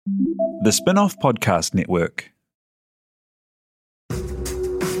The Spin-off Podcast Network.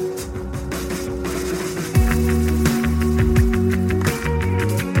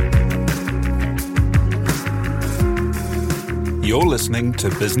 You're listening to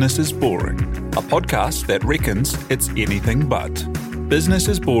Business is Boring, a podcast that reckons it's anything but. Business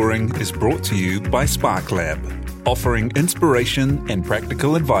is Boring is brought to you by SparkLab, offering inspiration and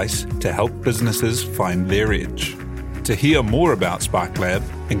practical advice to help businesses find their edge. To hear more about SparkLab,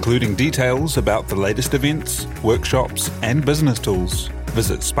 including details about the latest events, workshops, and business tools,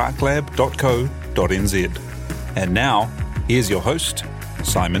 visit sparklab.co.nz. And now, here's your host,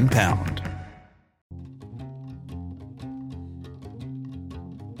 Simon Pound.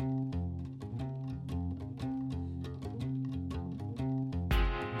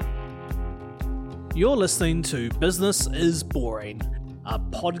 You're listening to Business is Boring, a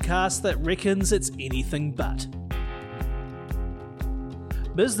podcast that reckons it's anything but.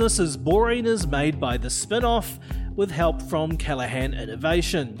 Business is Boring is made by The Spin-off with help from Callaghan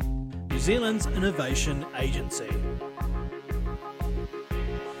Innovation, New Zealand's innovation agency.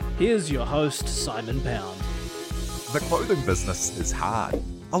 Here's your host, Simon Pound. The clothing business is hard.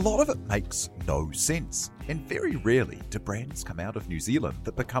 A lot of it makes no sense, and very rarely do brands come out of New Zealand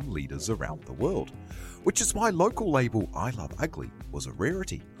that become leaders around the world, which is why local label I Love Ugly was a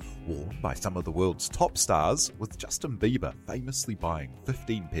rarity, worn by some of the world's top stars, with Justin Bieber famously buying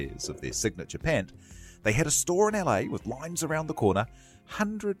 15 pairs of their signature pant. They had a store in LA with lines around the corner,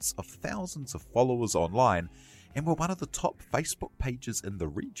 hundreds of thousands of followers online, and were one of the top Facebook pages in the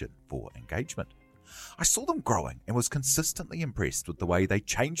region for engagement. I saw them growing and was consistently impressed with the way they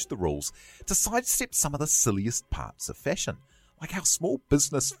changed the rules to sidestep some of the silliest parts of fashion, like how small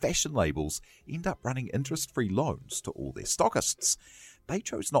business fashion labels end up running interest-free loans to all their stockists. They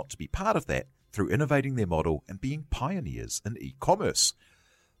chose not to be part of that through innovating their model and being pioneers in e-commerce.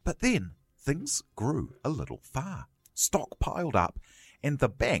 But then things grew a little far. Stock piled up and the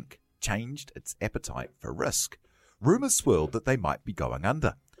bank changed its appetite for risk. Rumours swirled that they might be going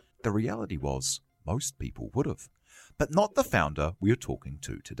under. The reality was, most people would have, but not the founder we are talking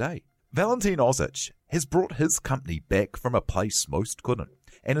to today. Valentin Ozic has brought his company back from a place most couldn't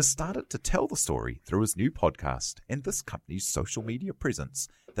and has started to tell the story through his new podcast and this company's social media presence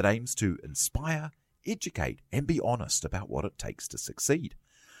that aims to inspire, educate, and be honest about what it takes to succeed.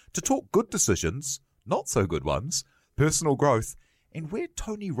 To talk good decisions, not so good ones, personal growth, and where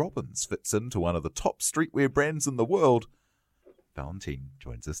Tony Robbins fits into one of the top streetwear brands in the world, Valentin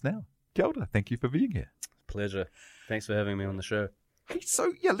joins us now. Kia ora, thank you for being here. Pleasure. Thanks for having me on the show. Hey,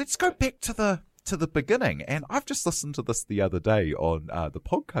 so let's go back to the beginning. And I've just listened to this the other day on the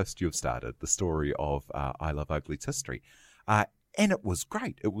podcast you've started, the story of I Love Ugly's history, and it was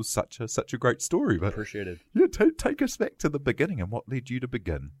great. It was such a great story. But appreciated. Yeah, take us back to the beginning and what led you to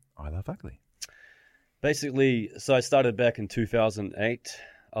begin I Love Ugly. Basically, so I started back in 2008.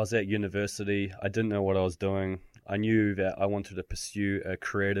 I was at university. I didn't know what I was doing. I knew that I wanted to pursue a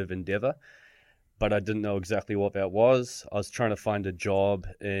creative endeavor, but I didn't know exactly what that was. I was trying to find a job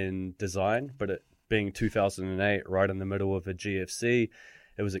in design, but it being 2008, right in the middle of a GFC,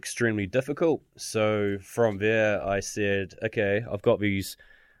 it was extremely difficult. So from there, I said, okay, I've got these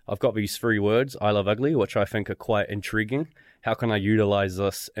 3 words, I love ugly, which I think are quite intriguing. How can I utilize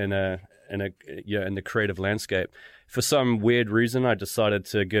this in the creative landscape? For some weird reason, I decided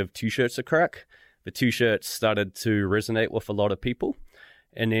to give t-shirts a crack. The t-shirts started to resonate with a lot of people.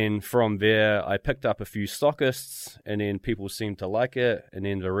 And then from there, I picked up a few stockists, and then people seemed to like it. And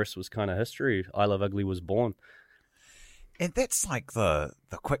then the rest was kind of history. I Love Ugly was born. And that's like the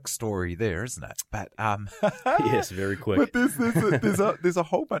quick story there, isn't it? But yes, very quick. But there's a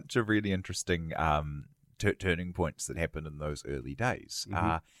whole bunch of really interesting turning points that happened in those early days.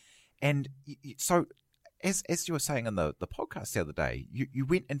 Mm-hmm. And so, as you were saying in the podcast the other day, you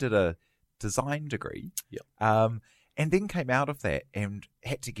went into the design degree, yep. And then came out of that and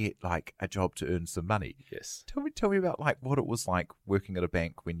had to get like a job to earn some money. Yes. Tell me about like what it was like working at a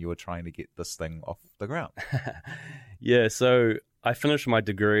bank when you were trying to get this thing off the ground. Yeah, so I finished my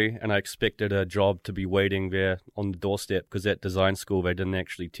degree and I expected a job to be waiting there on the doorstep, because at design school they didn't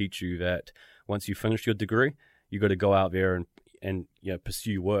actually teach you that once you finish your degree, you got to go out there and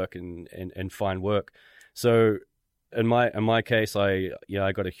pursue work and find work. So in my case, I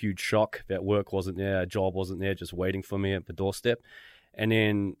got a huge shock that work wasn't there, a job wasn't there, just waiting for me at the doorstep. And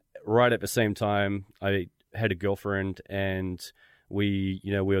then right at the same time, I had a girlfriend, and we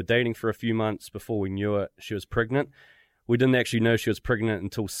were dating for a few months. Before we knew it, she was pregnant. We didn't actually know she was pregnant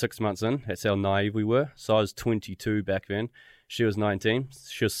until 6 months in. That's how naive we were. So I was 22 back then. She was 19.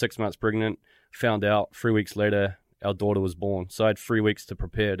 She was 6 months pregnant. Found out 3 weeks later, our daughter was born. So I had 3 weeks to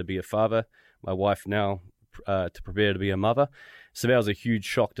prepare to be a father. My wife now to prepare to be a mother. So that was a huge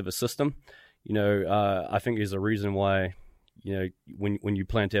shock to the system. I think there's a reason why, when you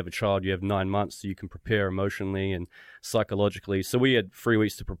plan to have a child, you have 9 months so you can prepare emotionally and psychologically. So we had 3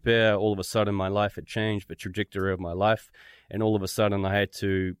 weeks to prepare. All of a sudden, my life had changed, the trajectory of my life. And all of a sudden, I had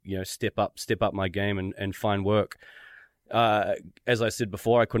to, step up my game and find work. As I said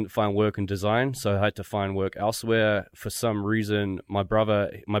before, I couldn't find work in design, so I had to find work elsewhere. For some reason, my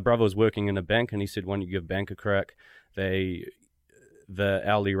brother was working in a bank, and he said, "Why don't you give bank a crack? The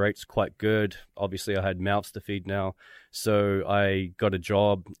hourly rate's quite good." Obviously, I had mouths to feed now, so I got a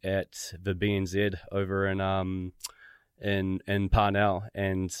job at the BNZ over in Parnell,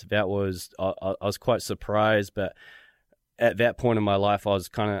 and that was I was quite surprised, but at that point in my life, I was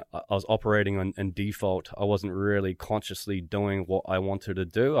operating in default. I wasn't really consciously doing what I wanted to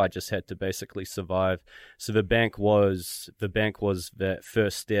do. I just had to basically survive. So the bank was that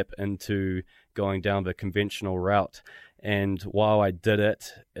first step into going down the conventional route. And while I did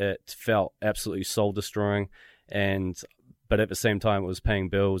it, it felt absolutely soul destroying. But at the same time, it was paying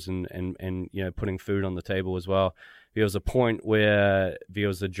bills and putting food on the table as well. There was a point where there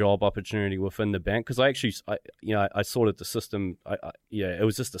was a job opportunity within the bank, because I sorted the system. It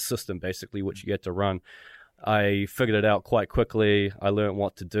was just a system basically which you get to run. I figured it out quite quickly. I learned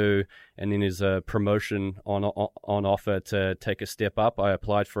what to do, and then there's a promotion on offer to take a step up. I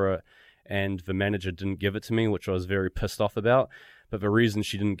applied for it, and the manager didn't give it to me, which I was very pissed off about. But the reason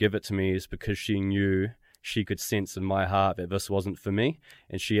she didn't give it to me is because she knew, she could sense in my heart that this wasn't for me,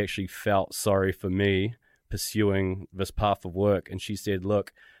 and she actually felt sorry for me pursuing this path of work. And she said,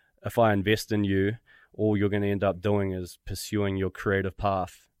 "Look, if I invest in you, all you're going to end up doing is pursuing your creative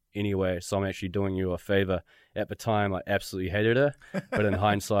path anyway, so I'm actually doing you a favor." At the time, I absolutely hated her, but in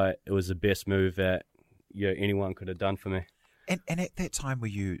hindsight, it was the best move that anyone could have done for me. And at that time, were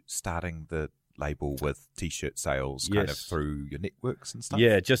you starting the label with t-shirt sales kind of through your networks and stuff?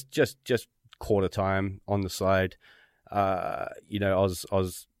 Yeah, just quarter time on the side. I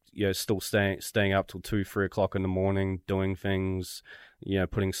was still staying up till 2-3 o'clock in the morning, doing things,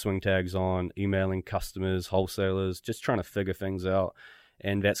 putting swing tags on, emailing customers, wholesalers, just trying to figure things out.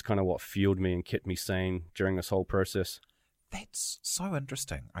 And that's kind of what fueled me and kept me sane during this whole process. That's so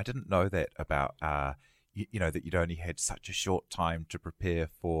interesting. I didn't know that about, that you'd only had such a short time to prepare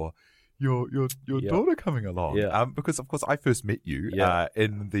for your daughter coming along. Yeah. Because, of course, I first met you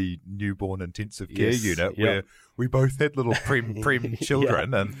in the newborn intensive care unit where we both had little prem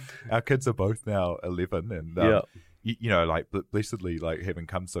children, and our kids are both now 11. And, blessedly, having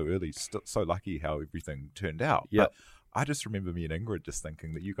come so early, so lucky how everything turned out. Yeah. But I just remember me and Ingrid just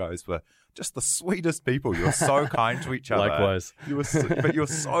thinking that you guys were just the sweetest people. You were so kind to each other. Likewise. But you were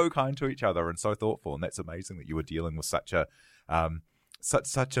so kind to each other and so thoughtful. And that's amazing that you were dealing with such a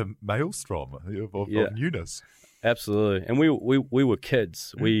maelstrom of newness. Absolutely. And we were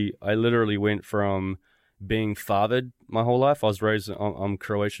kids. I literally went from being fathered my whole life. I was raised, I'm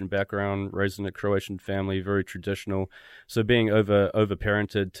Croatian background, raised in a Croatian family, very traditional. So being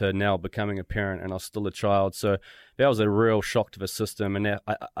over-parented to now becoming a parent, and I was still a child. So that was a real shock to the system. And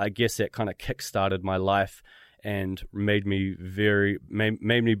I guess that kind of kick-started my life and made me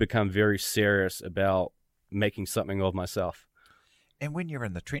become very serious about making something of myself. And when you're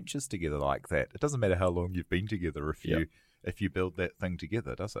in the trenches together like that, it doesn't matter how long you've been together if you build that thing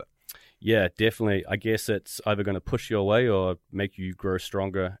together, does it? Yeah, definitely. I guess it's either going to push you away or make you grow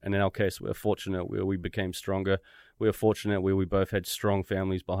stronger. And in our case, we're fortunate where we became stronger. We're fortunate where we both had strong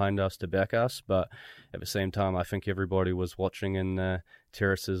families behind us to back us. But at the same time, I think everybody was watching in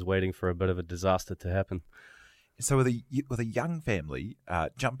terraces waiting for a bit of a disaster to happen. So with a young family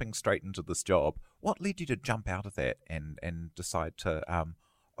jumping straight into this job, what led you to jump out of that and decide to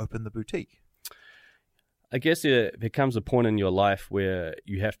open the boutique? I guess there comes a point in your life where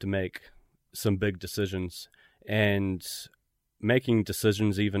you have to make some big decisions, and making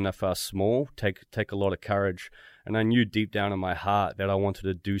decisions, even if they're small, take a lot of courage. And I knew deep down in my heart that I wanted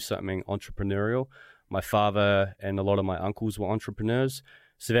to do something entrepreneurial. My father and a lot of my uncles were entrepreneurs,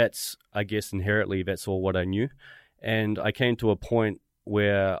 so that's, I guess, inherently that's all what I knew. And I came to a point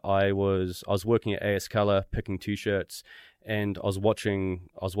where I was working at AS Colour picking t-shirts, and I was watching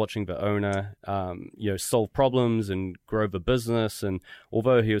the owner, solve problems and grow the business. And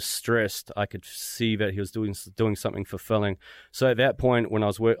although he was stressed, I could see that he was doing something fulfilling. So at that point, when I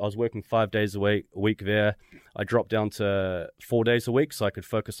was working 5 days a week there, I dropped down to 4 days a week so I could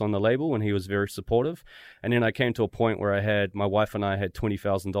focus on the label, and he was very supportive. And then I came to a point where my wife and I had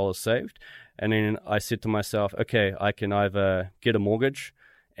 $20,000 saved. And then I said to myself, okay, I can either get a mortgage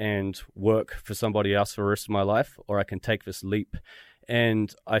and work for somebody else for the rest of my life, or I can take this leap.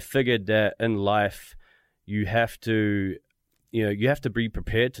 And I figured that in life, you have to be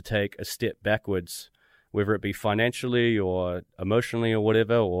prepared to take a step backwards, whether it be financially or emotionally or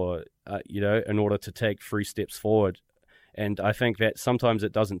whatever, or, in order to take 3 steps forward. And I think that sometimes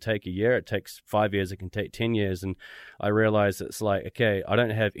it doesn't take a year, it takes 5 years, it can take 10 years. And I realized it's like, okay, I don't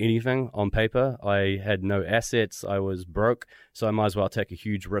have anything on paper. I had no assets. I was broke. So I might as well take a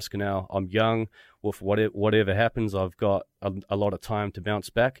huge risk now. I'm young. With whatever happens, I've got a lot of time to bounce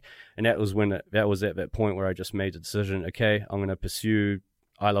back. And that was at that point where I just made the decision, okay, I'm going to pursue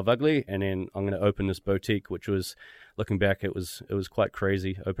I Love Ugly, and then I'm going to open this boutique, which was, looking back, it was quite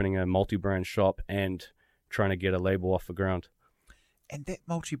crazy, opening a multi-brand shop and trying to get a label off the ground. And that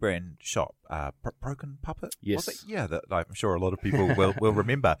multi-brand shop, Broken Puppet? Yes. Was it? Yeah, that I'm sure a lot of people will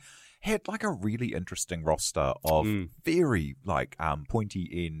remember. Had like a really interesting roster of very like pointy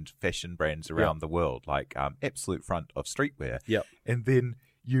end fashion brands around the world, like Absolute Front of streetwear. Yep. And then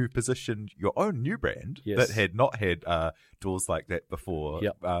you positioned your own new brand that had not had doors like that before.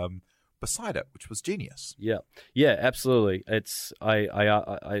 Yep. Beside it, which was genius. Yeah, absolutely. It's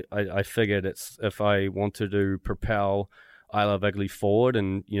I figured it's, if I wanted to propel I Love Ugly forward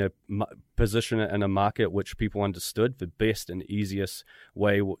and position it in a market which people understood, the best and easiest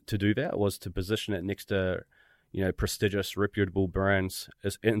way to do that was to position it next to prestigious, reputable brands,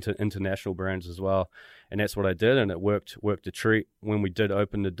 international brands as well. And that's what I did, and it worked a treat. When we did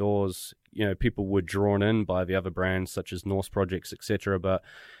open the doors, people were drawn in by the other brands such as Norse Projects, etc. But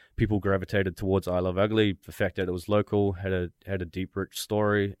people gravitated towards I Love Ugly. The fact that it was local, had a deep, rich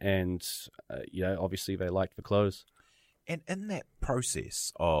story, and obviously they liked the clothes. And in that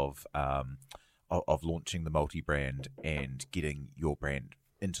process of launching the multi-brand and getting your brand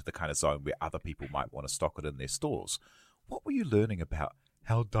into the kind of zone where other people might want to stock it in their stores, what were you learning about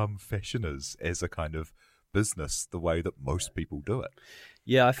how dumb fashion is as a kind of business, the way that most people do it?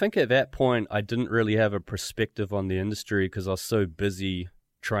 Yeah, I think at that point I didn't really have a perspective on the industry because I was so busy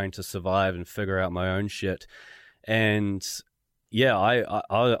trying to survive and figure out my own shit. And yeah, I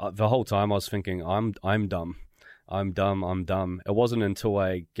the whole time I was thinking, I'm dumb. It wasn't until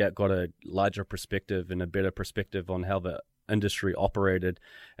I got a larger perspective and a better perspective on how the industry operated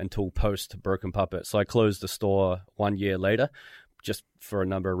until post Broken Puppet. So I closed the store 1 year later, just for a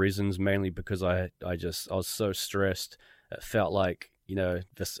number of reasons, mainly because I was so stressed. It felt like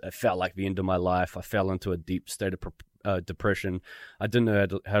it felt like the end of my life. I fell into a deep state of depression. I didn't know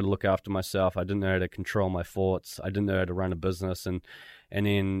how to look after myself. I didn't know how to control my thoughts. I didn't know how to run a business, and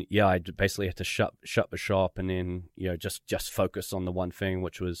then I basically had to shut the shop, and then just focus on the one thing,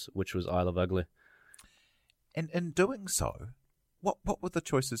 which was I Love Ugly. And in doing so, what were the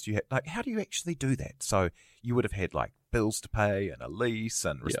choices you had? Like, how do you actually do that? So you would have had like bills to pay and a lease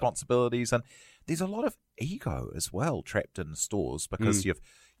and responsibilities, and there's a lot of ego as well trapped in stores because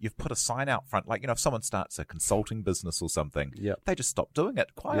you've put a sign out front, like, if someone starts a consulting business or something, they just stop doing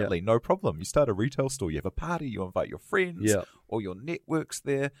it quietly, no problem. You start a retail store, you have a party, you invite your friends or your networks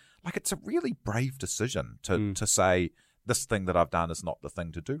there. Like, it's a really brave decision to say, this thing that I've done is not the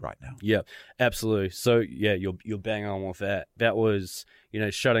thing to do right now. Yeah, absolutely. So you're bang on with that. That was,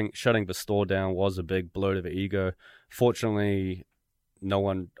 shutting the store down was a big blow to the ego. Fortunately, no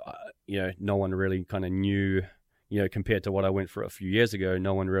one really kind of knew, compared to what I went through a few years ago,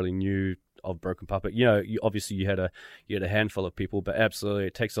 no one really knew of Broken Puppet. Obviously you had a handful of people, but absolutely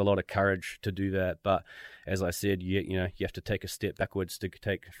it takes a lot of courage to do that. But as I said, you have to take a step backwards to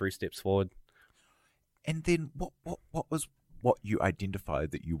take 3 steps forward. And then what was what you identified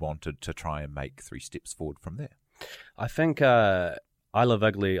that you wanted to try and make 3 steps forward from there? I think I Love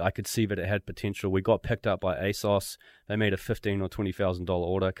Ugly, I could see that it had potential. We got picked up by ASOS. They made a $15,000 or $20,000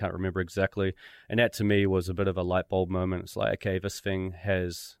 order. I can't remember exactly. And that to me was a bit of a light bulb moment. It's like, okay, this thing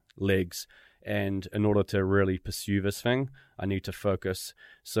has legs. And in order to really pursue this thing, I need to focus.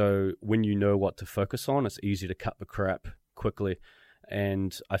 So when you know what to focus on, it's easy to cut the crap quickly.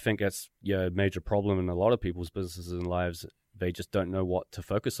 And I think that's a major problem in a lot of people's businesses and lives. They just don't know what to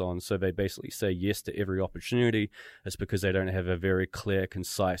focus on. So they basically say yes to every opportunity. It's because they don't have a very clear,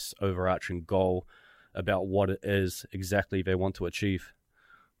 concise, overarching goal about what it is exactly they want to achieve.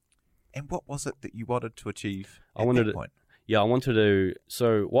 And what was it that you wanted to achieve at that point? Yeah, I wanted to.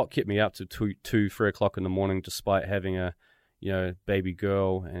 So what kept me up to 2-3 o'clock in the morning, despite having a baby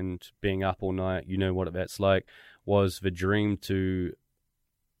girl and being up all night, what that's like, was the dream to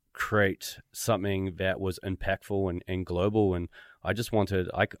create something that was impactful and global. And I just wanted,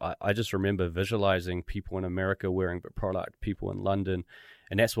 I just remember visualizing people in America wearing the product, people in London,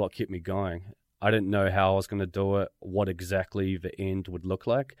 and that's what kept me going. I didn't know how I was going to do it, what exactly the end would look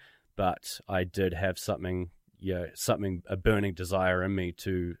like, but I did have something, a burning desire in me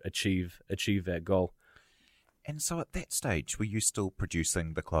to achieve that goal. And so at that stage, were you still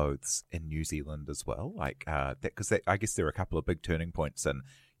producing the clothes in New Zealand as well? Like because I guess there are a couple of big turning points in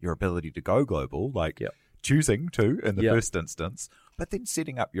your ability to go global, like choosing to in the first instance, but then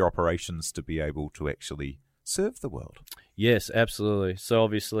setting up your operations to be able to actually serve the world. Yes, absolutely. So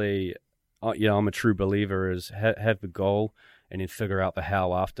obviously, I'm a true believer is have the goal and then figure out the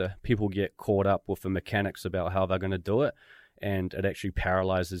how after. People get caught up with the mechanics about how they're going to do it, and it actually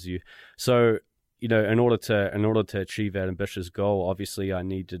paralyzes you. So, in order to achieve that ambitious goal, obviously I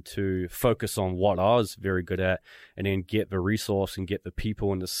needed to focus on what I was very good at, and then get the resource and get the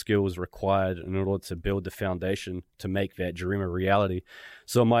people and the skills required in order to build the foundation to make that dream a reality.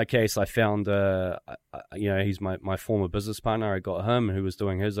 So in my case, I found, he's my former business partner. I got him, who was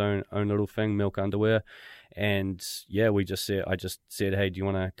doing his own little thing, Milk Underwear. And I just said, hey, do you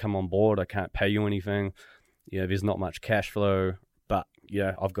want to come on board? I can't pay you anything. There's not much cash flow. But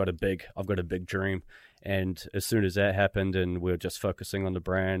I've got a big dream, and as soon as that happened, and we're just focusing on the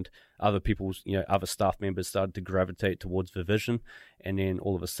brand, other staff members started to gravitate towards the vision, and then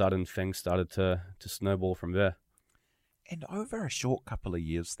all of a sudden things started to snowball from there. And over a short couple of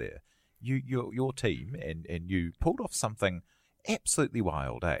years there, your team and you pulled off something absolutely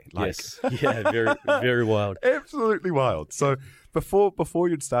wild, eh? Yes, very very wild, absolutely wild. So before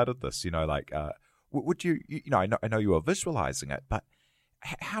you'd started this, would you I know you were visualizing it, but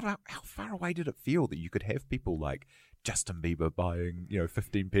how far away did it feel that you could have people like Justin Bieber buying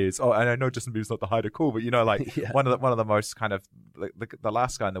 15 pairs? Oh, and I know Justin Bieber's not the height of cool, but one of the most kind of the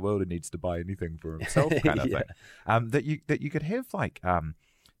last guy in the world who needs to buy anything for himself kind of thing. That you could have like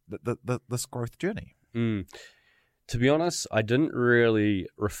this growth journey. To be honest, I didn't really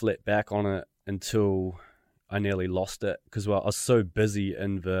reflect back on it until I nearly lost it, because I was so busy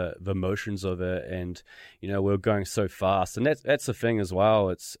in the motions of it, and we were going so fast. And that's the thing as well.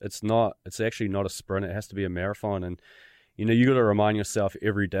 It's actually not a sprint. It has to be a marathon, and you got to remind yourself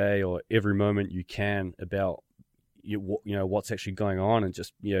every day or every moment you can about what's actually going on, and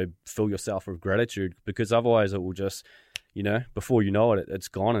just fill yourself with gratitude, because otherwise it will just before you know it, it's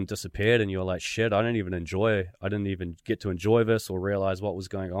gone and disappeared, and you're like, shit, I didn't even get to enjoy this or realize what was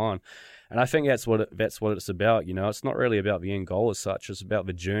going on. And I think that's what it's about. It's not really about the end goal as such. It's about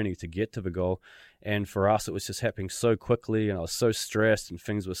the journey to get to the goal. And for us, it was just happening so quickly, and I was so stressed, and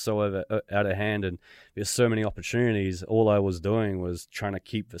things were so out of hand, and there's so many opportunities. All I was doing was trying to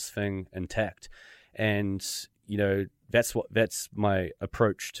keep this thing intact. And that's my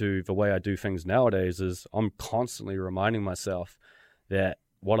approach to the way I do things nowadays. Is I'm constantly reminding myself that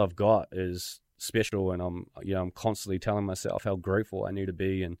what I've got is special, and I'm constantly telling myself how grateful I need to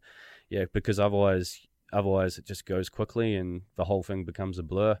be, and because otherwise it just goes quickly and the whole thing becomes a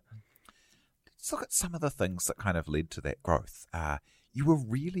blur. Let's look at some of the things that kind of led to that growth. You were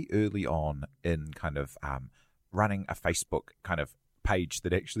really early on in kind of running a Facebook kind of page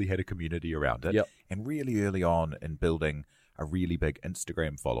that actually had a community around it, and really early on in building a really big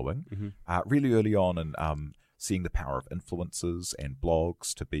Instagram following, really early on in seeing the power of influencers and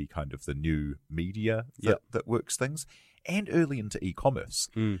blogs to be kind of the new media that works things, and early into e-commerce.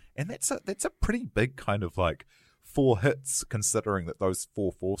 And that's a pretty big kind of like 4 hits, considering that those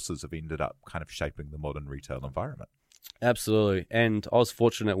 4 forces have ended up kind of shaping the modern retail environment. Absolutely. And I was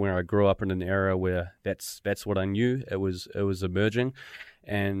fortunate when I grew up in an era where that's what I knew. It was emerging,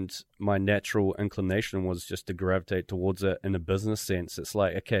 and my natural inclination was just to gravitate towards it in a business sense. It's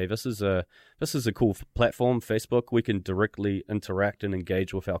like, okay, this is a cool platform, Facebook. We can directly interact and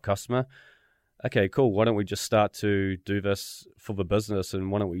engage with our customer. Okay, cool. Why don't we just start to do this for the business,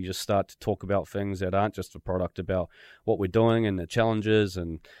 and why don't we just start to talk about things that aren't just the product, about what we're doing and the challenges,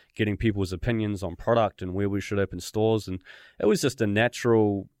 and getting people's opinions on product and where we should open stores. And it was just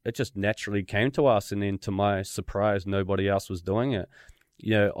it just naturally came to us. And then to my surprise, nobody else was doing it.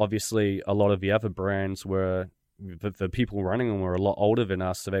 Obviously a lot of the other brands were, the people running them were a lot older than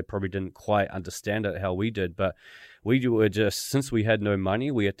us, so they probably didn't quite understand it how we did. But we were just, since we had no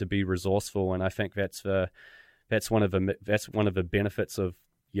money, we had to be resourceful, and I think that's one of the benefits of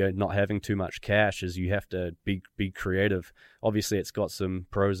not having too much cash, is you have to be creative. Obviously, it's got some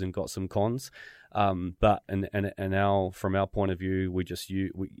pros and got some cons, but from our point of view,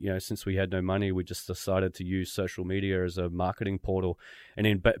 since we had no money, we just decided to use social media as a marketing portal. And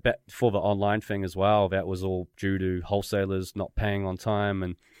then, but for the online thing as well, that was all due to wholesalers not paying on time,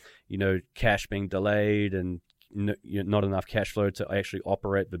 and cash being delayed, and not enough cash flow to actually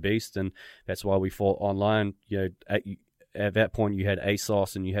operate the beast. And that's why we thought online, at that point you had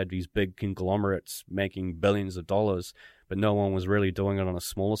ASOS and you had these big conglomerates making billions of dollars, but no one was really doing it on a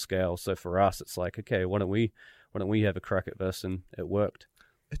smaller scale. So for us, it's like, okay, why don't we have a crack at this? And it worked.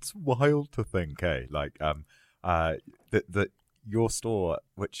 It's wild to think, like that your store,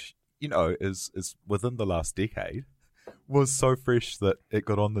 which is within the last decade, was so fresh that it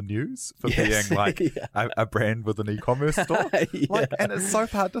got on the news for being like a brand with an e-commerce store. And it's so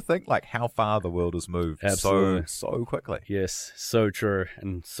hard to think like how far the world has moved so quickly. Yes, so true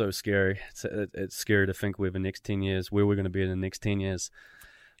and so scary. It's scary to think where we're going to be in the next 10 years.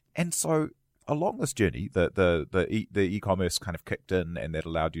 And so along this journey, the e-commerce kind of kicked in, and that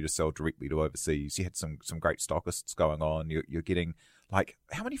allowed you to sell directly to overseas. You had some great stockists going on. You're getting, like,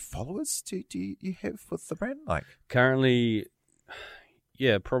 how many followers do you have with the brand? Like currently,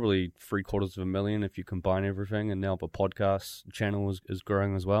 probably 750,000 if you combine everything, and now the podcast channel is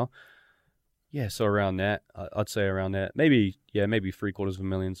growing as well. Yeah, so around that, I'd say around that. Maybe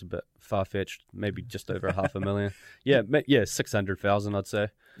 750,000 is a bit far-fetched. Maybe just over 500,000. Yeah, 600,000, I'd say.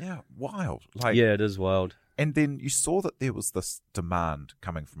 Yeah, wild. It is wild. And then you saw that there was this demand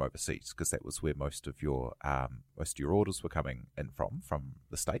coming from overseas, because that was where most of your orders were coming in from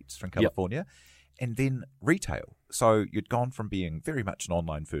the States, from California. Yep. And then retail. So you'd gone from being very much an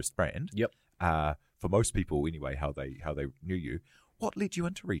online-first brand. Yep. For most people, anyway, how they knew you. What led you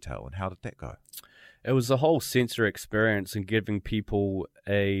into retail, and how did that go? It was the whole sensory experience and giving people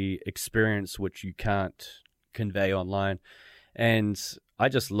a experience which you can't convey online. And I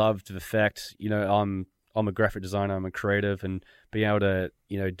just loved the fact, I'm a graphic designer, I'm a creative, and being able to,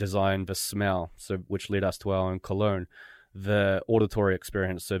 design the smell, which led us to our own cologne, the auditory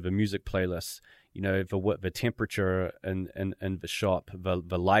experience, so the music playlists, the temperature in the shop,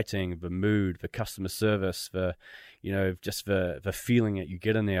 the lighting, the mood, the customer service, just the feeling that you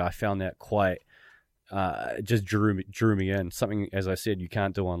get in there. I found that quite, it just drew me in. Something, as I said, you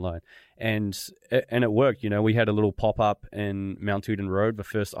can't do online. And it worked. We had a little pop-up in Mount Eden Road, the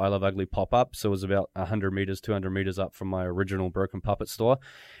first I Love Ugly pop-up. So it was about 100 meters, 200 meters up from my original Broken Puppet store.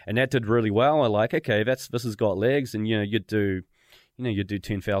 And that did really well. I like, okay, this has got legs. And, you'd do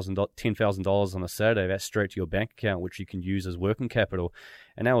 $10,000 on a Saturday. That's straight to your bank account, which you can use as working capital.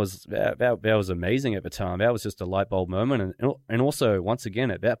 And that was amazing at the time. That was just a light bulb moment. And also, once again,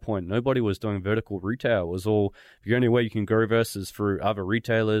 at that point, nobody was doing vertical retail. It was all, the only way you can grow this is through other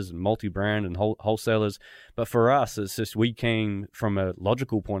retailers and multi-brand and wholesalers. But for us, it's just, we came from a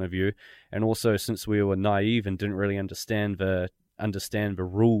logical point of view. And also, since we were naive and didn't really understand the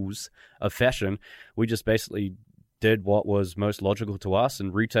rules of fashion, we just basically did what was most logical to us,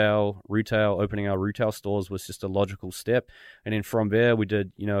 and retail, opening our retail stores was just a logical step. And then from there, we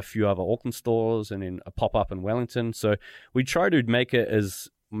did, a few other Auckland stores and then a pop-up in Wellington. So we try to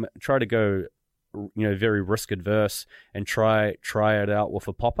go, very risk adverse and try it out with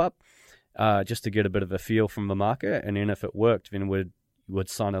a pop-up, just to get a bit of a feel from the market. And then if it worked, then we'd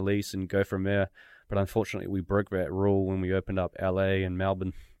sign a lease and go from there. But unfortunately, we broke that rule when we opened up LA and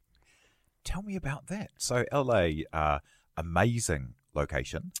Melbourne. Tell me about that. So LA, amazing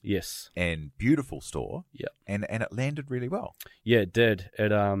location. Yes. And beautiful store. Yeah. And it landed really well. Yeah, it did. It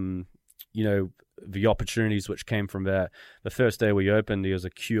the opportunities which came from that. The first day we opened, there was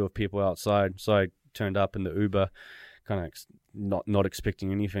a queue of people outside. So I turned up in the Uber, kind of not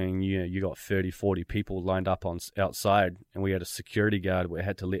expecting anything. You got 30, 40 people lined up outside, and we had a security guard where we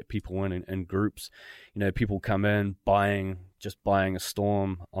had to let people in groups. People come in buying a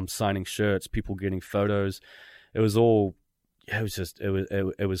storm. I'm signing shirts, people getting photos. It was all,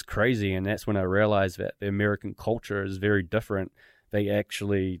 it was crazy. And that's when I realized that the American culture is very different. They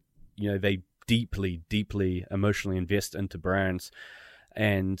actually, they deeply emotionally invest into brands.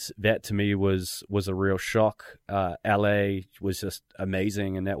 And that to me was a real shock. LA was just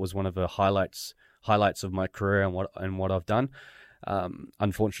amazing, and that was one of the highlights of my career and what I've done.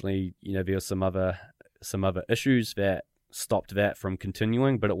 Unfortunately, there were some other issues that stopped that from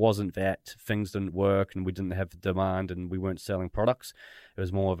continuing, but it wasn't that things didn't work and we didn't have the demand and we weren't selling products. It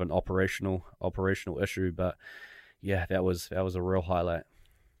was more of an operational issue. But yeah, that was a real highlight.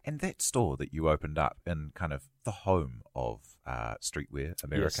 And that store that you opened up in kind of the home of streetwear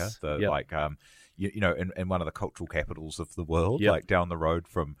America, yes. In one of the cultural capitals of the world, yep. like down the road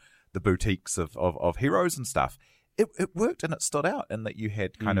from the boutiques of heroes and stuff, it worked, and it stood out in that you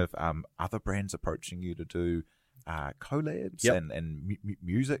had kind of other brands approaching you to do collabs, yep. and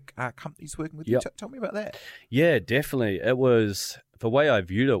music companies working with you. Yep. Tell me about that. Yeah, definitely. It was, the way I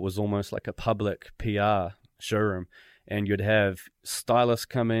viewed it was almost like a public PR showroom. And you'd have stylists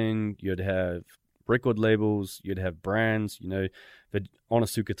come in, you'd have record labels, you'd have brands. The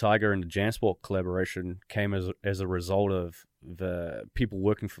Onitsuka Tiger and the Jansport collaboration came as a result of the people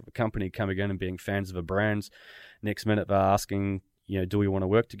working for the company coming in and being fans of the brands. Next minute they're asking, do we want to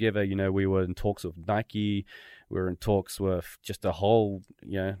work together? We were in talks with Nike. We were in talks with just a whole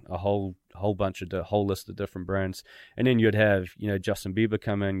bunch of the whole list of different brands. And then you'd have, Justin Bieber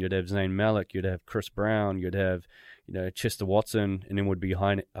come in, you'd have Zayn Malik, you'd have Chris Brown, you'd have, Chester Watson, and then would be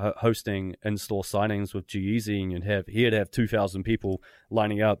hosting in-store signings with G-Eazy, and he'd have 2,000 people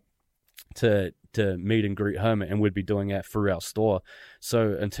lining up to meet and greet him, and we'd be doing that through our store.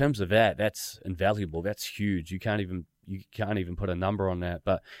 So in terms of that, that's invaluable. That's huge. You can't even put a number on that,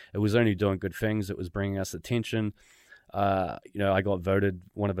 but it was only doing good things. It was bringing us attention. I got voted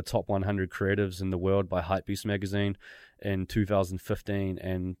one of the top 100 creatives in the world by Hypebeast magazine in 2015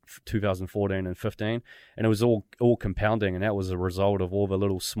 and 2014 and 15, and it was all compounding, and that was a result of all the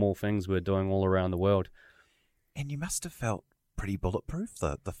little small things we're doing all around the world. And you must have felt pretty bulletproof.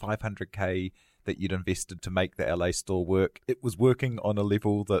 The $500K that you'd invested to make the LA store work, it was working on a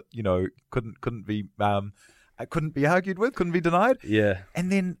level that couldn't be argued with, couldn't be denied. Yeah.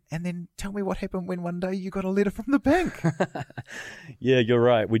 And then tell me what happened when one day you got a letter from the bank. Yeah, you're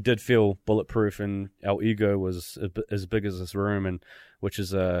right. We did feel bulletproof, and our ego was as big as this room, and which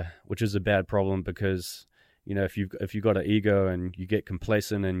is a bad problem, because if you've got an ego and you get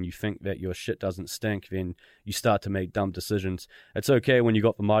complacent and you think that your shit doesn't stink, then you start to make dumb decisions. It's okay when you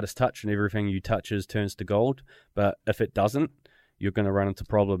got the Midas touch and everything you touches turns to gold, but if it doesn't, you're going to run into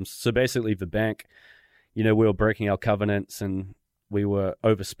problems. So basically, the bank, we were breaking our covenants, and we were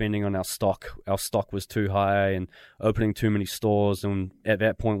overspending on our stock. Our stock was too high and opening too many stores. And at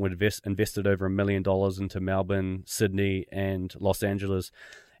that point, we'd invested over $1 million into Melbourne, Sydney, and Los Angeles.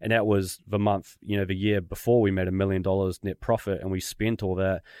 And that was the month, the year before we made $1 million net profit, and we spent all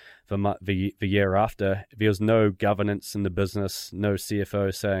that the year after. There was no governance in the business, no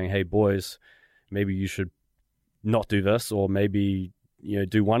CFO saying, hey, boys, maybe you should not do this, or maybe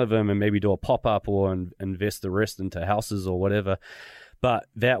do one of them and maybe do a pop-up, or invest the rest into houses or whatever. But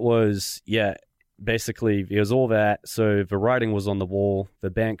that was, basically there was all that. So the writing was on the wall.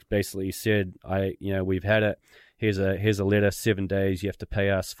 The bank basically said, we've had it. Here's a letter, 7 days. You have to pay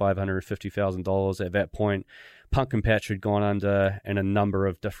us $550,000. At that point, Punk and Patch had gone under, and a number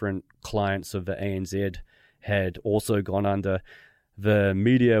of different clients of the ANZ had also gone under. The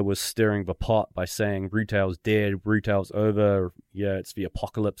media was stirring the pot by saying retail's dead, retail's over, it's the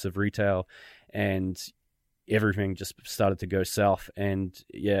apocalypse of retail, and everything just started to go south. And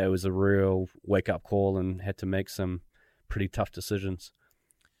it was a real wake-up call, and had to make some pretty tough decisions.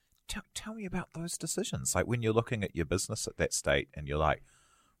 Tell me about those decisions. Like when you're looking at your business at that state, and you're like,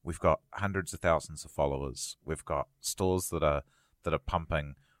 we've got hundreds of thousands of followers, we've got stores that are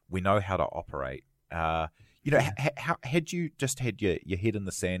pumping, we know how to operate. How had you just had your head in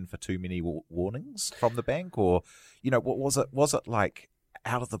the sand for too many warnings from the bank, or what was it? Was it like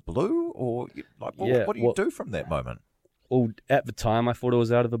out of the blue, or like what do you do from that moment? Well, at the time, I thought it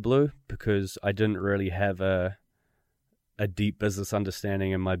was out of the blue, because I didn't really have a deep business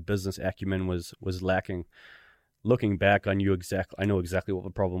understanding, and my business acumen was lacking. Looking back, I know exactly what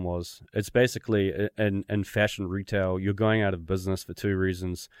the problem was. It's basically in fashion retail, you're going out of business for two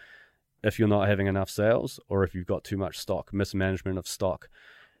reasons: if you're not having enough sales, or if you've got too much stock, mismanagement of stock.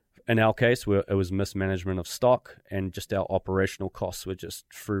 In our case, it was mismanagement of stock, and just our operational costs were just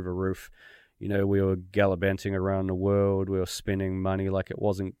through the roof. We were gallivanting around the world. We were spending money like it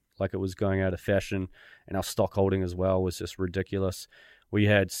was going out of fashion, and our stock holding as well was just ridiculous. We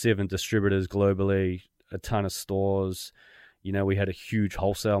had 7 distributors globally, a ton of stores. We had a huge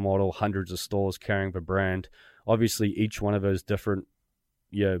wholesale model, hundreds of stores carrying the brand. Obviously, each one of those different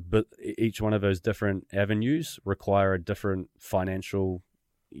avenues require a different financial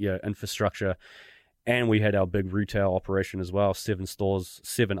infrastructure. And we had our big retail operation as well, 7 stores,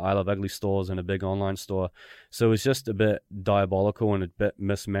 7 I Love Ugly stores, and a big online store. So it was just a bit diabolical and a bit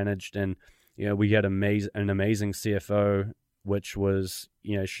mismanaged. And we had an amazing CFO, which was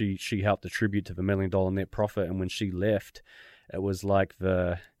she helped attribute to the $1 million net profit. And when she left, it was like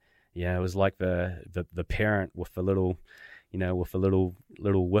the parent with the little with a little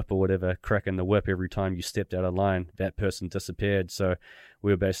whip or whatever, cracking the whip every time you stepped out of line. That person disappeared. So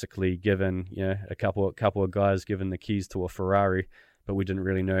we were basically given, a couple of guys given the keys to a Ferrari, but we didn't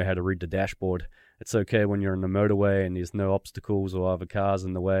really know how to read the dashboard. It's okay when you're on the motorway and there's no obstacles or other cars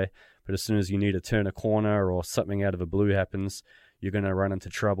in the way, but as soon as you need to turn a corner or something out of the blue happens, you're going to run into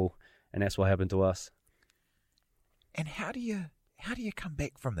trouble. And that's what happened to us. And how do you come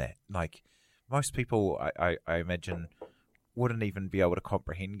back from that? Like, most people, I imagine, wouldn't even be able to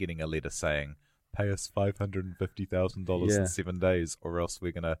comprehend getting a letter saying pay us $550,000 Yeah. in 7 days, or else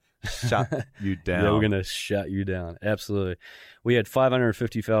we're gonna shut you down. Yeah, we're going to shut you down. Absolutely. We had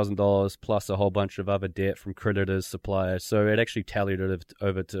 $550,000 plus a whole bunch of other debt from creditors, suppliers. So it actually tallied it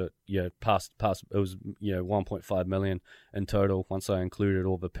over to, past, it was, $1.5 million in total once I included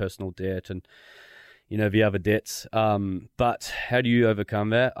all the personal debt and, the other debts. But how do you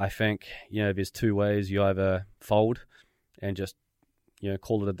overcome that? I think, there's two ways. You either fold and just,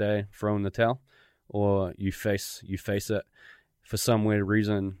 call it a day, throw in the towel, or you face it. For some weird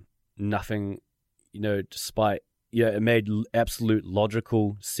reason, nothing, despite, it made absolute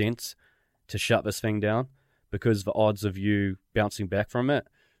logical sense to shut this thing down because the odds of you bouncing back from it,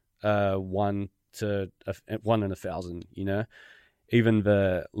 1 in 1,000, Even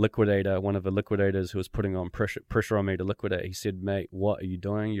the liquidator, one of the liquidators who was putting on pressure on me to liquidate, he said, "Mate, what are you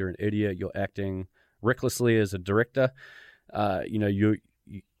doing? You're an idiot. You're acting recklessly as a director.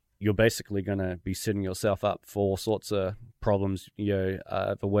 You're basically going to be setting yourself up for all sorts of problems,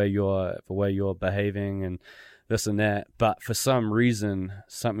 the way you're behaving and this and that." But for some reason,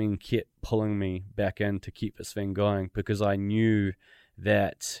 something kept pulling me back in to keep this thing going because I knew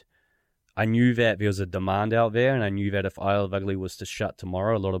that there was a demand out there, and I knew that if Isle of Ugly was to shut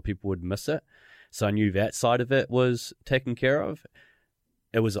tomorrow, a lot of people would miss it. So I knew that side of it was taken care of.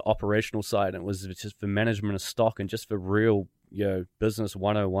 It was the operational side, and it was just the management of stock and just the real, business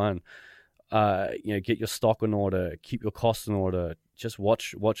 101. Get your stock in order, keep your costs in order, just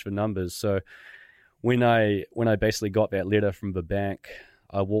watch the numbers. So when I basically got that letter from the bank,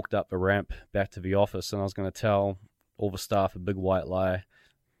 I walked up the ramp back to the office, and I was going to tell all the staff a big white lie.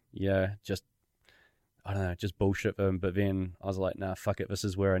 Just bullshit them. But then I was like, nah, fuck it. This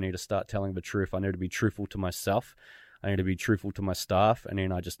is where I need to start telling the truth. I need to be truthful to myself. I need to be truthful to my staff. And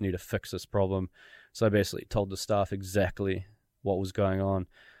then I just need to fix this problem. So I basically told the staff exactly what was going on.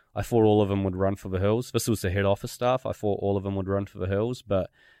 I thought all of them would run for the hills. This was the head office staff. I thought all of them would run for the hills, but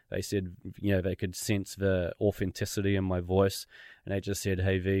they said, they could sense the authenticity in my voice. And they just said,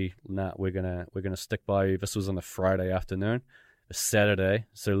 "Hey V, nah, we're gonna stick by you." This was on a Friday afternoon. Saturday,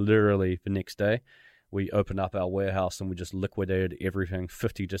 so literally the next day, we opened up our warehouse and we just liquidated everything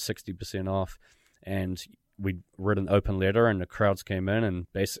 50 to 60% off. And we read an open letter, and the crowds came in,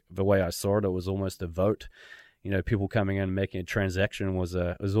 and basically the way I saw it, it was almost a vote. People coming in and making a transaction was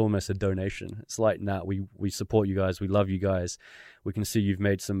almost a donation. It's like, nah, we support you guys, we love you guys. We can see you've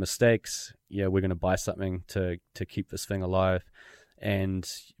made some mistakes. We're going to buy something to keep this thing alive. And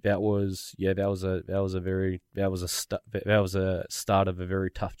that was a start of a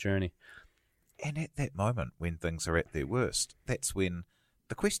very tough journey. And at that moment, when things are at their worst, that's when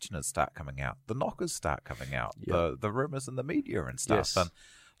the questioners start coming out, the knockers start coming out, the rumors in the media and stuff. Yes. And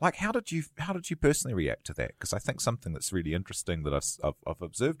like, how did you personally react to that? Because I think something that's really interesting that I've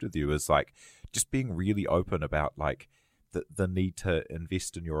observed with you is like just being really open about like the need to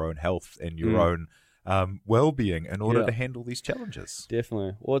invest in your own health and your own well-being in order to handle these challenges.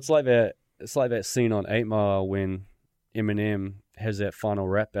 Definitely. Well, it's like that scene on 8 Mile when Eminem has that final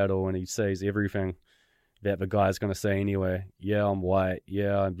rap battle and he says everything that the guy's going to say anyway. Yeah, I'm white.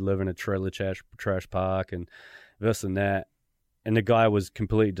 Yeah, I live in a trailer trash park and this and that. And the guy was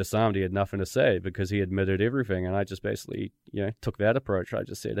completely disarmed. He had nothing to say because he admitted everything. And I just basically, took that approach. I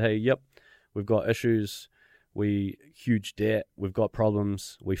just said, "Hey, yep, we've got issues. Huge debt. We've got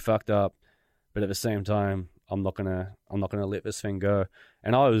problems. We fucked up. But at the same time, I'm not gonna let this thing go."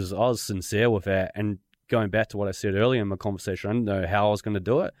 And I was sincere with that. And going back to what I said earlier in my conversation, I didn't know how I was going to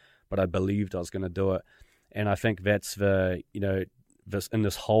do it, but I believed I was going to do it. And I think that's in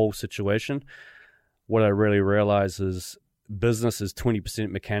this whole situation, what I really realized is business is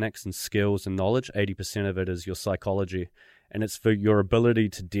 20% mechanics and skills and knowledge. 80% of it is your psychology. And it's for your ability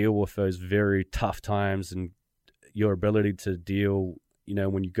to deal with those very tough times and your ability to deal,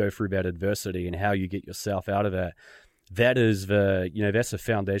 when you go through that adversity and how you get yourself out of that. That is that's the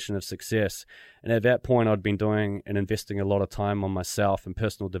foundation of success. And at that point, I'd been doing and investing a lot of time on myself and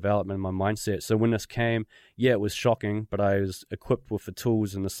personal development and my mindset. So when this came, it was shocking, but I was equipped with the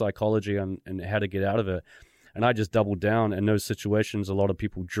tools and the psychology and how to get out of it. And I just doubled down in those situations. A lot of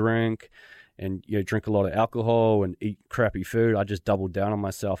people drink and drink a lot of alcohol and eat crappy food. I just doubled down on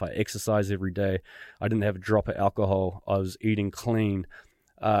myself. I exercise every day. I didn't have a drop of alcohol. I was eating clean.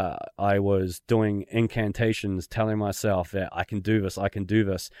 I was doing incantations, telling myself that I can do this, I can do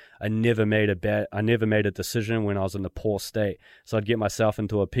this. I never made a decision when I was in a poor state. So I'd get myself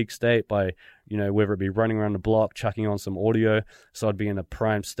into a peak state by, whether it be running around the block, chucking on some audio. So I'd be in a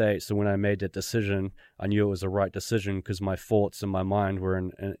prime state. So when I made that decision, I knew it was the right decision because my thoughts and my mind were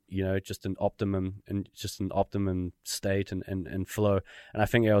in just an optimum state and flow. And I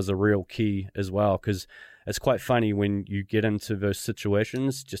think that was a real key as well, because it's quite funny when you get into those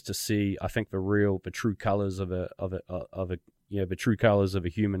situations just to see, I think, the true colors of the true colors of a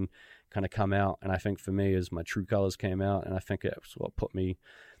human kind of come out. And I think for me, as my true colors came out, and I think it's what put me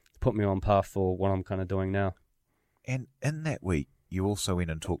on path for what I'm kind of doing now. And in that week, you also went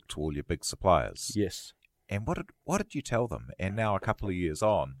and talked to all your big suppliers. Yes. And what did you tell them? And now, a couple of years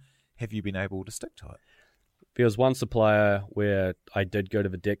on, have you been able to stick to it? There was one supplier where I did go to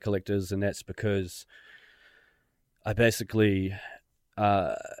the debt collectors, and that's because I basically,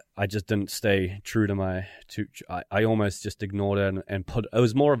 I just didn't stay true to I almost just ignored it and it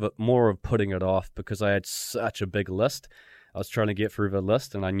was more of putting it off, because I had such a big list. I was trying to get through the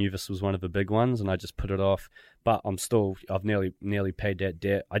list, and I knew this was one of the big ones, and I just put it off. But I've nearly paid that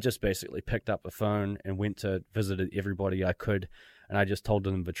debt. I just basically picked up the phone and went to visited everybody I could, and I just told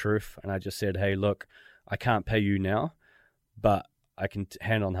them the truth. And I just said, hey, look, I can't pay you now, but I can,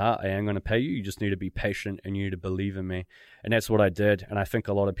 hand on heart, I am going to pay you. You just need to be patient, and you need to believe in me. And that's what I did. And I think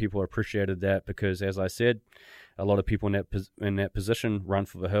a lot of people appreciated that, because, as I said, a lot of people in that position run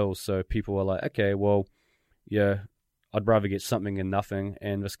for the hills. So people were like, okay, well, yeah, I'd rather get something than nothing.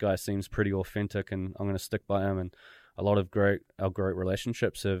 And this guy seems pretty authentic, and I'm going to stick by him. And a lot of our great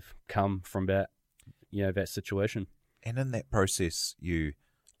relationships have come from that, that situation. And in that process, you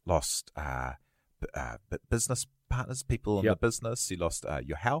lost business partners, people in the business. You lost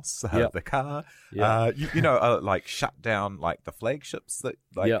your house, the car. Like shut down like the flagships that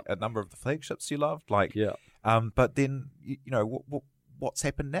a number of the flagships you loved. But then what's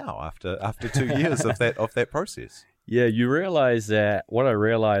happened now after 2 years of that process? Yeah, you realize that what I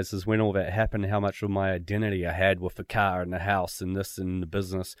realized is when all that happened, how much of my identity I had with the car and the house and this and the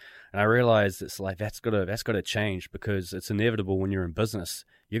business. And I realized it's like that's gotta change, because it's inevitable when you're in business.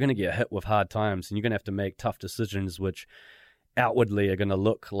 You're going to get hit with hard times, and you're going to have to make tough decisions, which outwardly are going to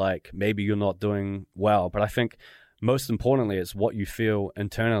look like maybe you're not doing well. But I think most importantly, it's what you feel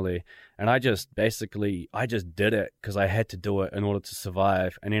internally. And I just did it because I had to do it in order to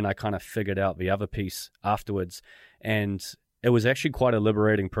survive. And then I kind of figured out the other piece afterwards. And it was actually quite a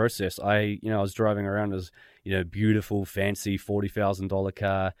liberating process. I was driving around this, beautiful, fancy $40,000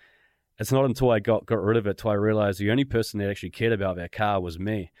 car. It's not until I got rid of it till I realized the only person that actually cared about that car was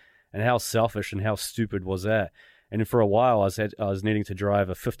me. And how selfish and how stupid was that? And for a while, I was needing to drive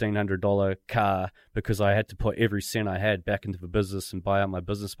a $1,500 car because I had to put every cent I had back into the business and buy out my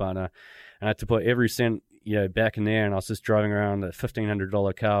business partner. And I had to put every cent, back in there. And I was just driving around a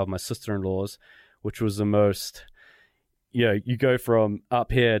 $1,500 car with my sister-in-law's, which was the most, you go from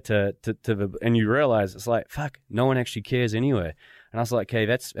up here to the, and you realize it's like, fuck, no one actually cares anyway. And I was like, okay,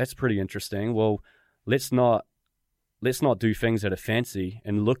 that's pretty interesting. Well, let's not do things that are fancy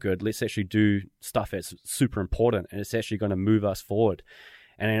and look good. Let's actually do stuff that's super important, and it's actually going to move us forward.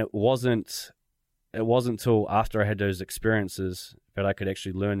 And it wasn't till after I had those experiences that I could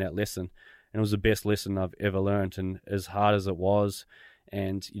actually learn that lesson. And it was the best lesson I've ever learned. And as hard as it was,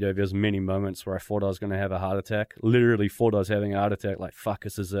 and there's many moments where I thought I was going to have a heart attack. Literally thought I was having a heart attack. Like, fuck,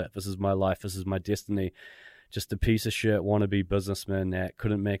 this is it. This is my life. This is my destiny. Just a piece of shit wannabe businessman that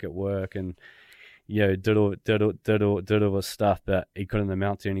couldn't make it work, and did all this stuff, but he couldn't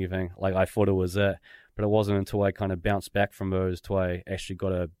amount to anything. Like, I thought it was it, but it wasn't until I kind of bounced back from those till I actually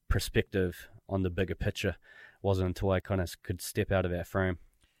got a perspective on the bigger picture. It wasn't until I kind of could step out of that frame.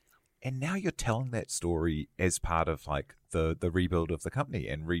 And now you're telling that story as part of like the rebuild of the company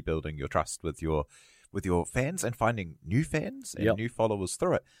and rebuilding your trust with your fans and finding new fans and new followers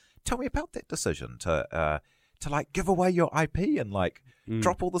through it. Tell me about that decision to like give away your IP and like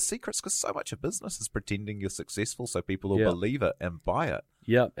drop all the secrets, because so much of business is pretending you're successful so people will believe it and buy it.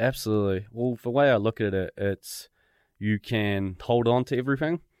 Yeah, absolutely. Well, the way I look at it, it's you can hold on to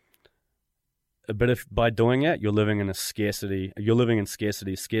everything, but if by doing it, you're living in scarcity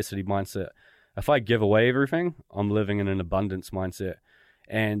mindset. If I give away everything, I'm living in an abundance mindset.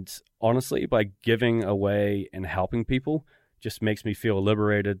 And honestly, by giving away and helping people, just makes me feel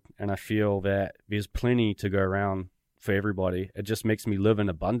liberated, and I feel that there's plenty to go around for everybody. It just makes me live in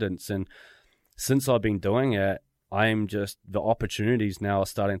abundance. And since I've been doing it, the opportunities now are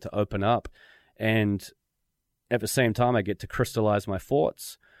starting to open up. And at the same time, I get to crystallize my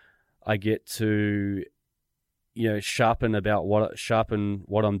thoughts. I get to sharpen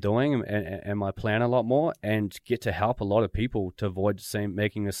what I'm doing and my plan a lot more, and get to help a lot of people to avoid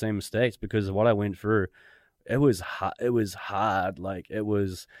making the same mistakes, because of what I went through. It was hard. Like it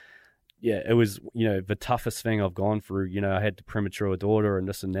was the toughest thing I've gone through. I had to premature a daughter and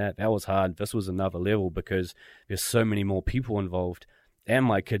this and that. That was hard. This was another level because there's so many more people involved, and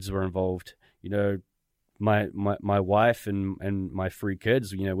my kids were involved. My wife and my 3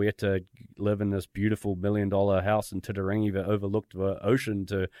 kids, we had to live in this beautiful $1 million house in Titirangi that overlooked the ocean,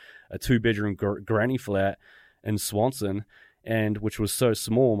 to a 2-bedroom granny flat in Swanson, and which was so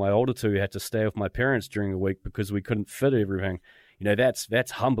small. My older 2 had to stay with my parents during the week because we couldn't fit everything.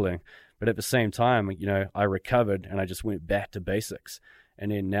 That's humbling. But at the same time, I recovered and I just went back to basics.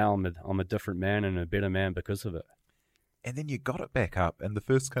 And then now I'm a different man and a better man because of it. And then you got it back up, and the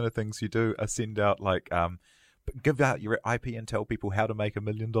first kind of things you do are send out give out your IP and tell people how to make $1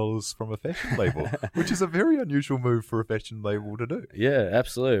 million from a fashion label, which is a very unusual move for a fashion label to do. Yeah,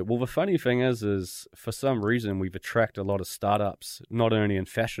 absolutely. Well, the funny thing is for some reason we've attracted a lot of startups, not only in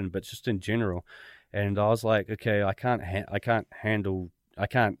fashion but just in general. And I was like, okay, I can't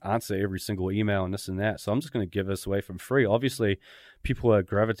answer every single email and this and that, so I'm just going to give this away for free. Obviously, people are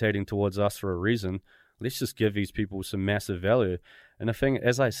gravitating towards us for a reason. Let's just give these people some massive value. And the thing,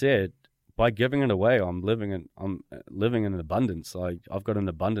 as I said, by giving it away, I'm living in abundance. I've got an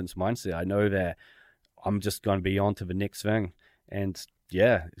abundance mindset. I know that I'm just going to be on to the next thing. And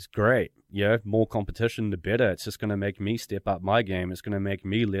yeah, it's great. More competition, the better. It's just going to make me step up my game. It's going to make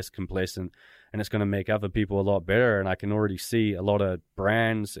me less complacent, and it's going to make other people a lot better. And I can already see a lot of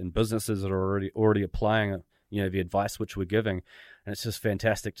brands and businesses that are already applying, the advice which we're giving. And it's just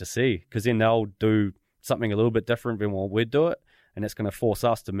fantastic to see, because then they'll do something a little bit different than what we'd do it, and it's going to force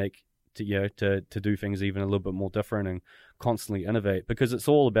us to do things even a little bit more different and constantly innovate, because it's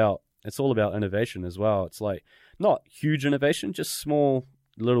all about innovation as well. It's like not huge innovation, just small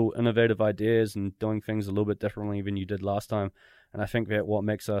little innovative ideas and doing things a little bit differently than you did last time. And I think that what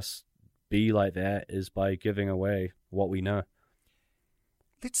makes us be like that is by giving away what we know.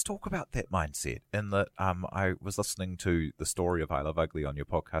 Let's talk about that mindset. In that, I was listening to the story of I Love Ugly on your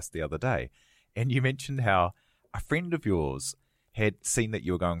podcast the other day, and you mentioned how a friend of yours had seen that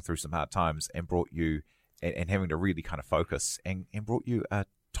you were going through some hard times and brought you, and having to really kind of focus, and brought you a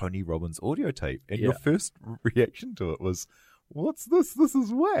Tony Robbins audio tape. And your first reaction to it was, what's this? This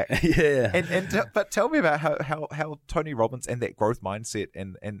is whack. Yeah. But tell me about how Tony Robbins and that growth mindset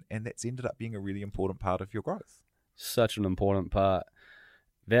and that's ended up being a really important part of your growth. Such an important part.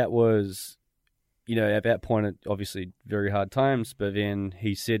 That was, at that point, obviously very hard times, but then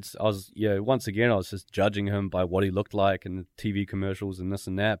he said, I was just judging him by what he looked like in the TV commercials and this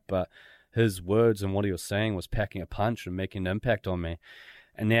and that, but his words and what he was saying was packing a punch and making an impact on me.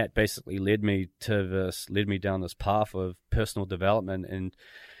 And that basically led me down this path of personal development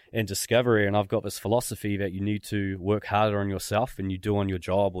and discovery. And I've got this philosophy that you need to work harder on yourself than you do on your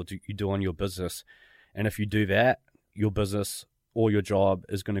job or you do on your business. And if you do that, your business or your job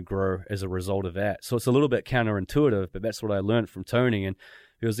is going to grow as a result of that. So it's a little bit counterintuitive, but that's what I learned from Tony. And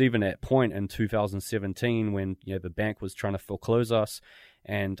it was even at point in 2017 when the bank was trying to foreclose us,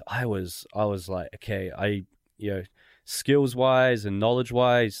 and I was like, okay, skills wise and knowledge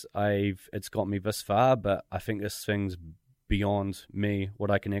wise, it's got me this far, but I think this thing's beyond me,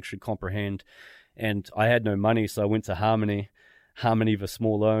 what I can actually comprehend. And I had no money, so I went to Harmony for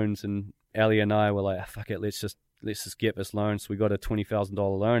small loans, and Ali and I were like, fuck it, let's just get this loan. So we got a $20,000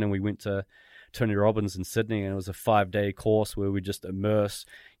 loan, and we went to Tony Robbins in Sydney, and it was a 5-day course where we just immerse,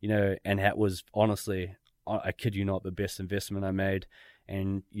 and that was honestly, I kid you not, the best investment I made.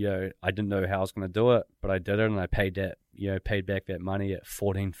 And, I didn't know how I was going to do it, but I did it, and I paid back that money at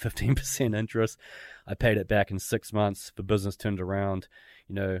 15% interest. I paid it back in 6 months. The business turned around.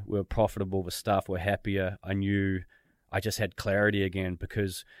 We were profitable. The staff were happier. I just had clarity again,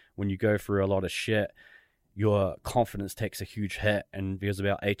 because when you go through a lot of shit, your confidence takes a huge hit. And there was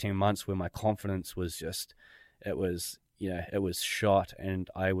about 18 months where my confidence was just, it was shot, and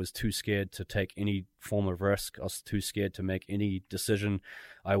I was too scared to take any form of risk. I was too scared to make any decision.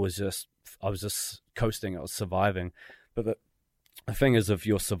 I was just coasting. I was surviving. But the thing is, if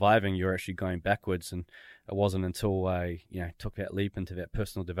you're surviving, you're actually going backwards. And it wasn't until I, took that leap into that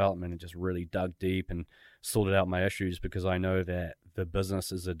personal development and just really dug deep and sorted out my issues, because I know that the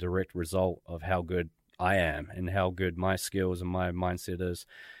business is a direct result of how good I am and how good my skills and my mindset is.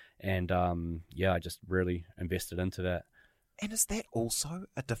 And I just really invested into that. And is that also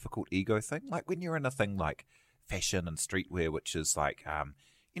a difficult ego thing? Like when you're in a thing like fashion and streetwear, which is like,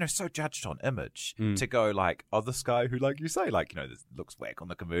 so judged on image to go like, oh, this guy who, like you say, like, this looks whack on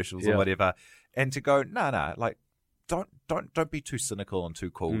the commercials or whatever, and to go, no, like, don't be too cynical and too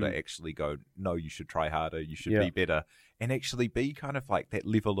cool to actually go, no, you should try harder, you should be better, and actually be kind of like that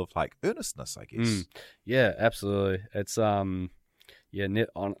level of like earnestness, I guess. Yeah, absolutely. It's honestly,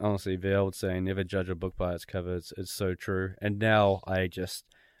 the old saying, never judge a book by its cover, it's so true. And now I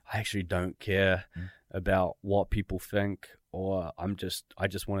actually don't care about what people think, or I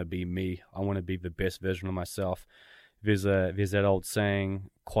just want to be me. I want to be the best version of myself. There's that old saying,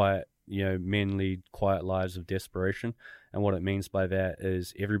 men lead quiet lives of desperation. And what it means by that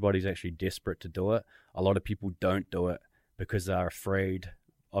is everybody's actually desperate to do it. A lot of people don't do it because they're afraid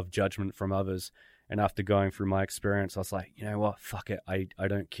of judgment from others. And after going through my experience, I was like, you know what, fuck it. I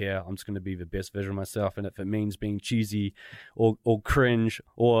don't care. I'm just going to be the best version of myself. And if it means being cheesy or cringe,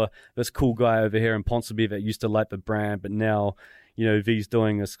 or this cool guy over here in Ponsonby that used to like the brand, but now, V's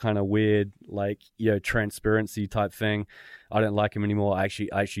doing this kind of weird, like, transparency type thing. I don't like him anymore. I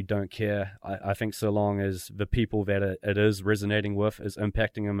actually don't care. I think so long as the people that it is resonating with is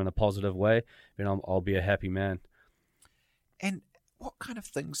impacting them in a positive way, then I'll be a happy man. And what kind of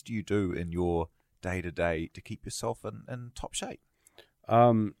things do you do in your day-to-day to keep yourself in top shape?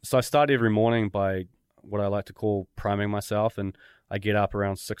 So I start every morning by what I like to call priming myself, and I get up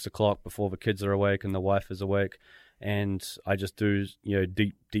around 6 o'clock before the kids are awake and the wife is awake, and I just do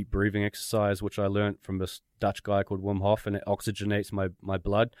deep breathing exercise, which I learned from this Dutch guy called Wim Hof, and it oxygenates my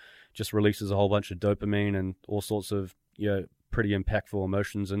blood, just releases a whole bunch of dopamine and all sorts of pretty impactful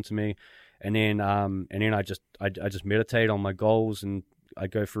emotions into me, and then I just meditate on my goals, and I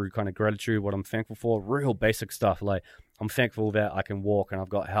go through kind of gratitude, what I'm thankful for, real basic stuff. Like, I'm thankful that I can walk and I've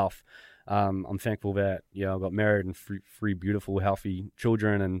got health. I'm thankful that, I got married and three beautiful, healthy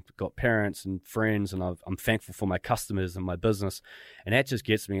children, and got parents and friends. And I'm thankful for my customers and my business. And that just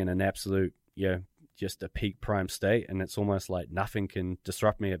gets me in an absolute, just a peak prime state. And it's almost like nothing can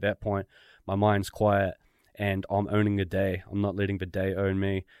disrupt me at that point. My mind's quiet and I'm owning the day. I'm not letting the day own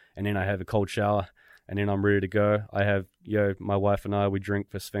me. And then I have a cold shower. And then I'm ready to go. I have, my wife and I, we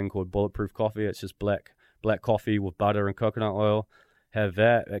drink this thing called Bulletproof coffee. It's just black coffee with butter and coconut oil. Have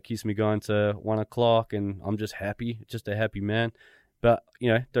that. That keeps me going to 1 o'clock, and I'm just happy, just a happy man. But,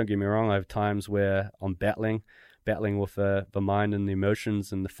 don't get me wrong. I have times where I'm battling with the mind and the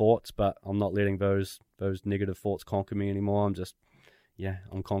emotions and the thoughts, but I'm not letting those negative thoughts conquer me anymore. I'm just,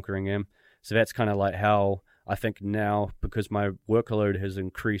 I'm conquering them. So that's kind of like how I think now, because my workload has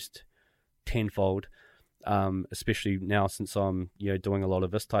increased tenfold, especially now since I'm doing a lot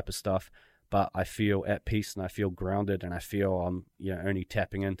of this type of stuff, but I feel at peace and I feel grounded, and I feel I'm only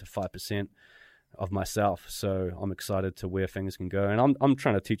tapping into 5% of myself. So I'm excited to where things can go, and I'm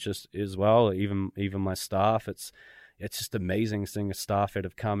trying to teach this as well, even my staff. It's just amazing seeing a staff that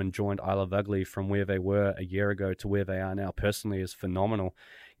have come and joined I Love Ugly from where they were a year ago to where they are now personally is phenomenal.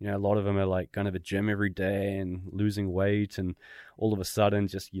 A lot of them are like going to the gym every day and losing weight, and all of a sudden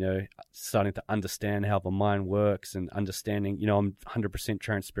just, starting to understand how the mind works, and understanding, I'm 100%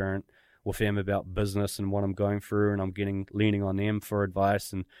 transparent with them about business and what I'm going through, and I'm leaning on them for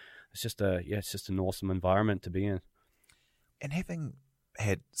advice. And it's just an awesome environment to be in. And having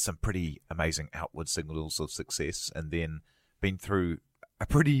had some pretty amazing outward signals of success, and then been through a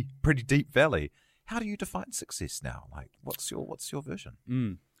pretty deep valley, how do you define success now? Like, what's your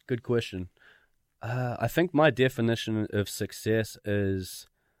vision? Good question. I think my definition of success is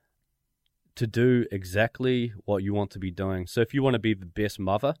to do exactly what you want to be doing. So if you want to be the best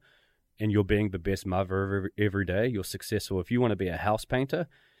mother, and you're being the best mother every day, you're successful. If you want to be a house painter,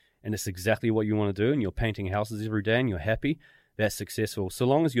 and it's exactly what you want to do, and you're painting houses every day and you're happy, that's successful. So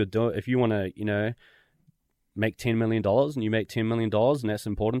long as if you want to, make $10 million and you make $10 million and that's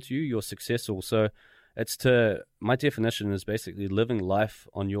important to you, you're successful. So my definition is basically living life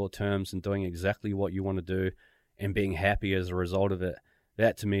on your terms and doing exactly what you want to do and being happy as a result of it.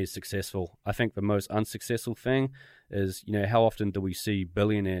 That to me is successful. I think the most unsuccessful thing is, how often do we see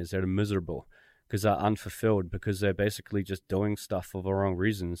billionaires that are miserable because they're unfulfilled, because they're basically just doing stuff for the wrong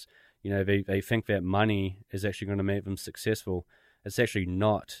reasons. They think that money is actually going to make them successful. It's actually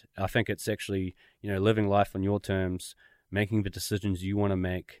not. I think it's actually, living life on your terms, making the decisions you want to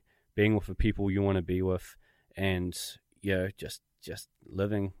make, being with the people you want to be with, and, just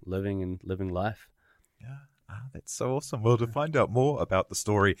living life. Yeah. That's so awesome. Well, to find out more about the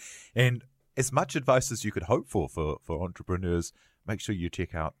story and as much advice as you could hope for entrepreneurs, make sure you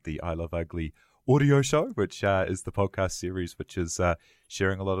check out the I Love Ugly audio show, which is the podcast series, which is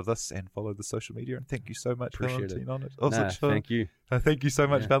sharing a lot of this, and follow the social media. And thank you so much, Valentin Osic. Thank you. Thank you so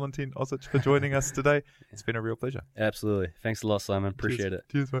much, Valentin Osic, for joining us today. It's been a real pleasure. Absolutely. Thanks a lot, Simon. Appreciate it.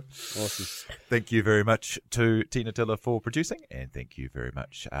 Cheers, mate. Awesome. Thank you very much to Tina Tiller for producing, and thank you very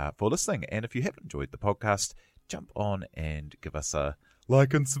much for listening. And if you have enjoyed the podcast, jump on and give us a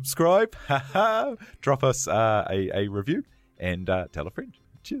like and subscribe. Drop us a review and tell a friend.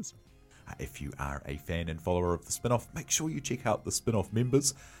 Cheers. If you are a fan and follower of The Spinoff, make sure you check out The Spinoff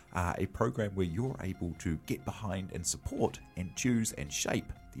Members, a program where you're able to get behind and support and choose and shape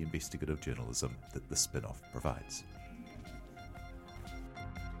the investigative journalism that The Spinoff provides.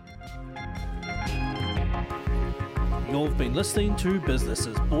 You've been listening to Business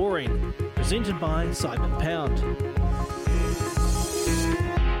is Boring, presented by Simon Pound,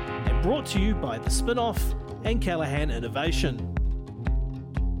 and brought to you by The Spinoff and Callaghan Innovation.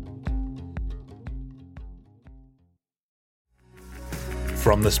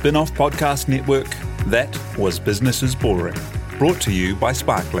 From the Spin-Off Podcast Network, that was Business is Boring, brought to you by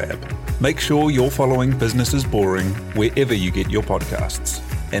SparkLab. Make sure you're following Business is Boring wherever you get your podcasts.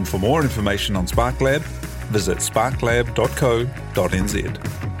 And for more information on SparkLab, visit sparklab.co.nz.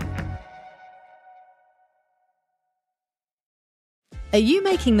 Are you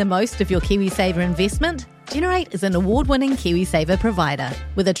making the most of your KiwiSaver investment? Generate is an award-winning KiwiSaver provider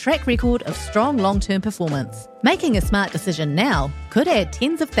with a track record of strong long-term performance. Making a smart decision now could add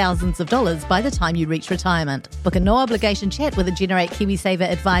tens of thousands of dollars by the time you reach retirement. Book a no-obligation chat with a Generate KiwiSaver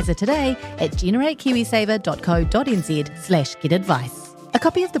advisor today at generatekiwisaver.co.nz/get-advice. A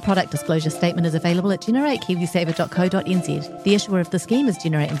copy of the product disclosure statement is available at generatekiwisaver.co.nz. The issuer of the scheme is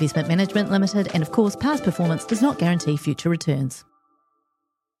Generate Investment Management Limited, and of course, past performance does not guarantee future returns.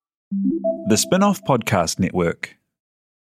 The Spin-Off Podcast Network.